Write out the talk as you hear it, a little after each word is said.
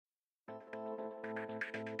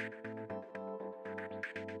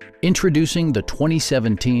Introducing the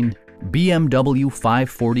 2017 BMW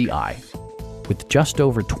 540i. With just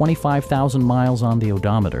over 25,000 miles on the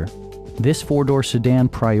odometer, this four-door sedan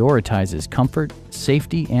prioritizes comfort,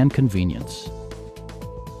 safety, and convenience.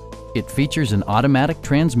 It features an automatic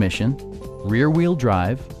transmission, rear-wheel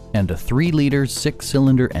drive, and a 3-liter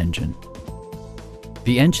 6-cylinder engine.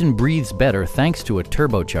 The engine breathes better thanks to a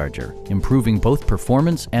turbocharger, improving both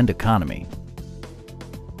performance and economy.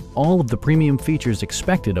 All of the premium features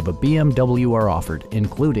expected of a BMW are offered,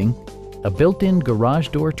 including a built-in garage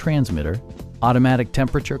door transmitter, automatic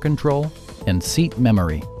temperature control, and seat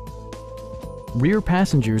memory. Rear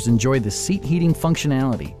passengers enjoy the seat heating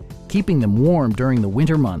functionality, keeping them warm during the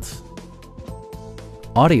winter months.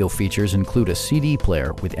 Audio features include a CD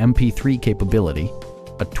player with MP3 capability,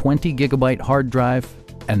 a 20 gigabyte hard drive,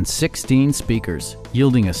 and 16 speakers,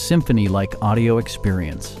 yielding a symphony-like audio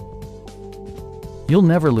experience. You'll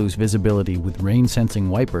never lose visibility with rain-sensing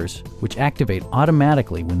wipers, which activate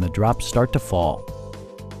automatically when the drops start to fall.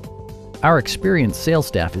 Our experienced sales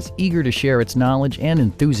staff is eager to share its knowledge and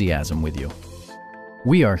enthusiasm with you.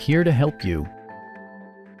 We are here to help you.